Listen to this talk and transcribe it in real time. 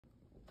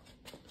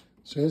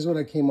So here's what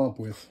I came up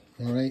with,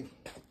 all right?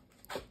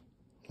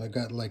 I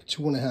got like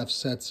 2.5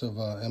 sets of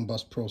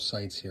MBUS Pro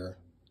sights here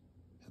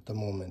at the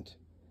moment.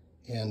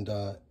 And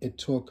it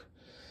took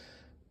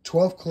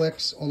 12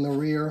 clicks on the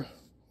rear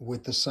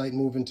with the sight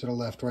moving to the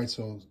left, right?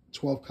 So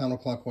 12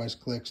 counterclockwise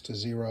clicks to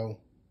 0.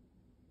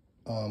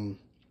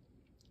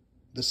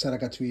 The set I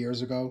got 2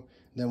 years ago.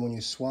 Then when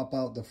you swap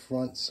out the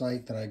front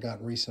sight that I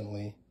got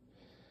recently,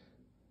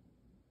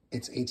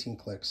 it's 18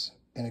 clicks.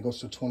 And it goes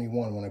to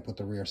 21 when I put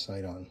the rear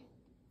sight on.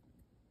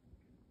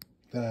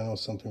 Then I know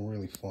something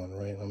really fun,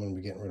 right? I'm going to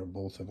be getting rid of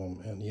both of them.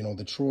 And, you know,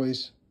 the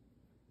Troys,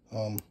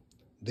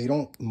 they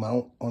don't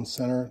mount on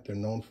center. They're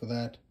known for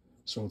that.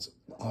 So it's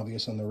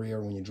obvious on the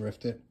rear when you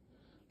drift it.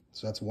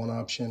 So that's one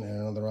option.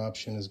 And another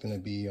option is going to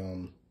be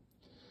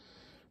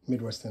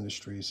Midwest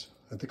Industries.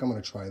 I think I'm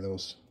going to try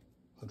those.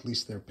 At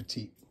least they're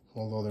petite,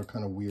 although they're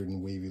kind of weird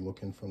and wavy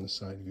looking from the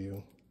side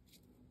view.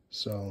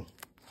 So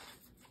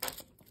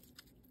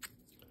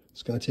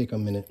it's going to take a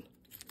minute.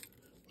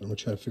 I'm going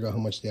to try to figure out how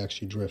much they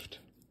actually drift.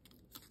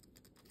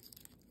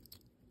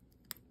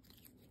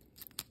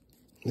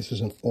 This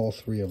isn't all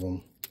 3 of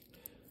them.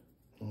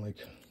 I'm like,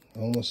 I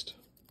almost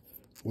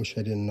wish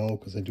I didn't know,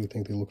 because I do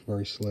think they look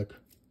very slick.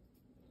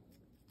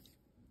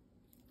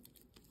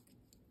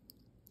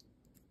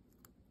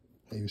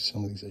 I use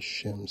some of these as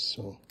shims,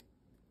 so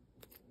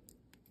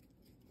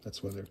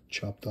that's why they're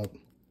chopped up.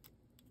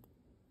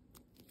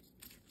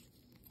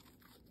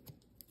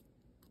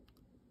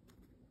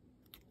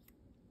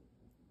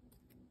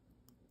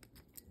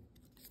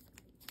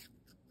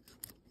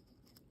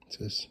 It's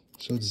this.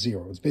 So it's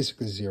 0. It's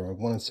basically 0.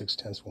 1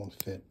 6/10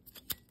 won't fit.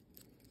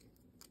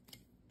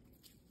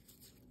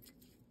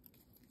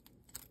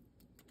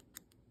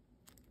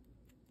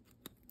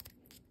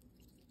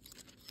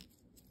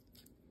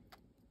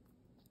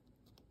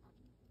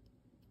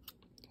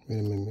 Wait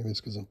a minute, maybe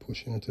it's because I'm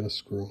pushing into the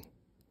screw.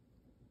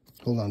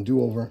 Hold on,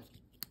 do over.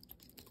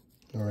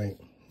 All right,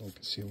 I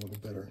can see a little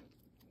better.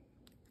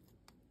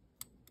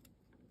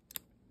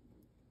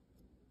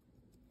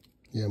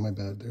 Yeah, my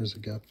bad, there's a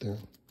gap there.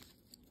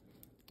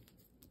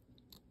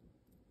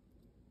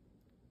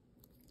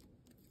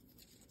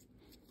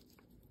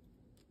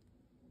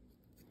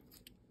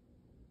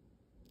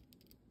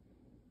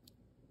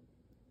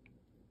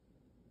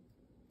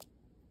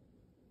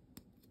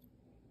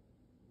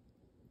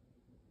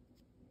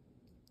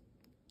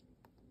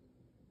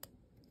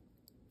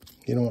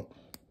 You know what?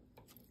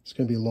 It's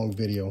going to be a long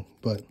video,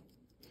 but I'm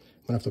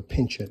going to have to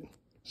pinch it.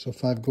 So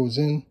 5 goes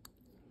in,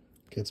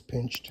 gets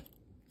pinched.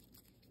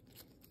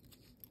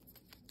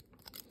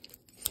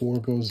 4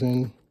 goes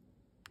in,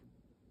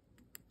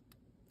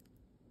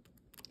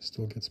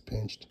 still gets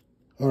pinched.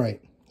 All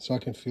right, so I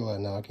can feel that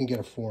now. I can get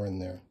a 4 in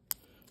there.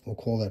 We'll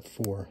call that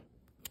 4.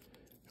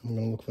 I'm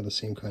going to look for the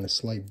same kind of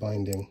slight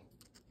binding.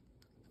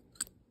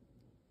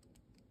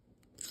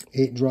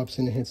 8 drops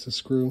in and hits the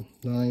screw.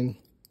 9.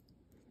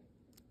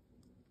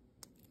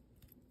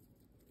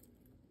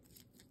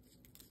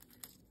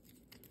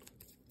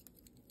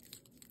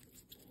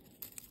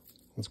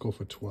 Let's go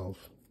for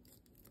 12.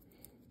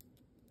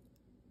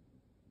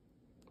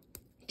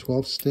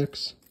 12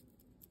 sticks.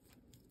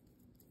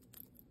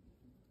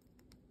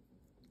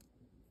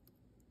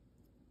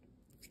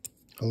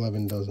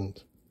 $11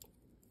 doesn't.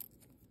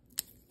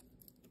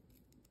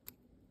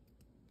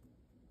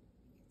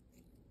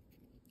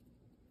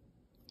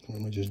 Let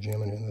me just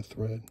jam it in the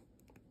thread.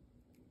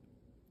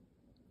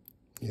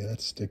 Yeah,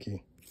 that's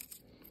sticky.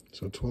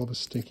 So 12 is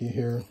sticky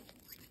here.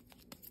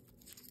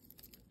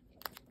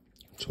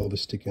 12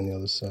 is sticky on the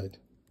other side.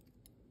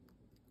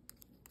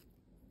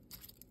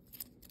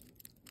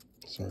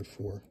 Sorry,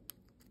 4.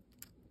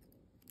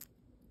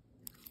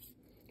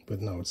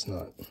 But no, it's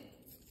not.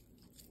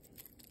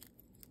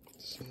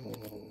 So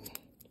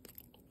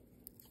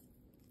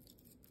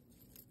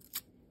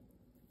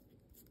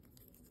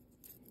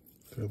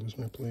did I lose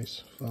my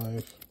place?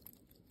 5.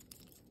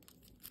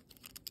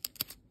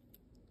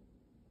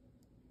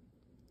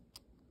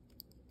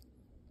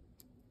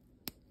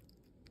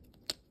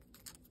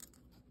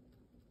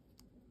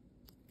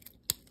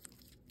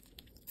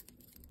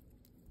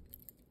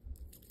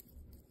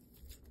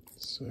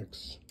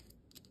 Six.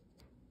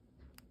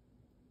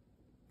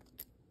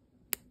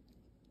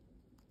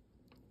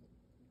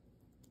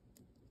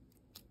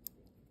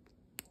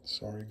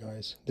 Sorry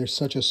guys, there's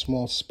such a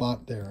small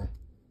spot there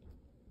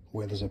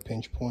where there's a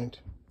pinch point.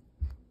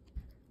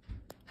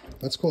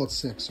 Let's call it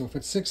 6. So if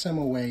it's 6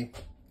 MOA,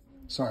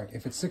 sorry,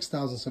 if it's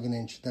 6/1000 of an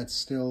inch, that's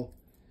still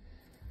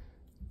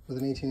with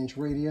an 18-inch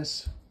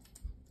radius,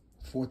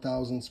 4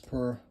 thousandths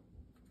per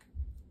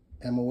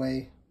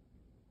MOA.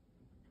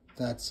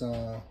 That's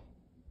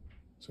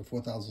so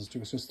 4 thousandths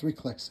too. So it's 3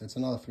 clicks. It's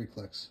another 3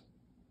 clicks,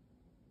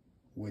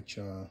 which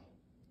you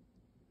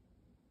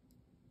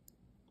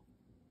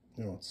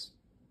know, it's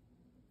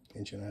 1.5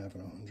 inches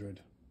and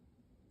 100.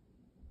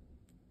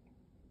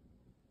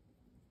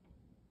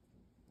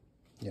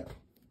 Yeah,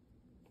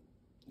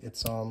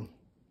 it's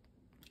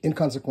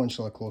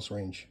inconsequential at close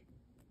range,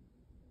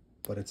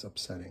 but it's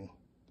upsetting.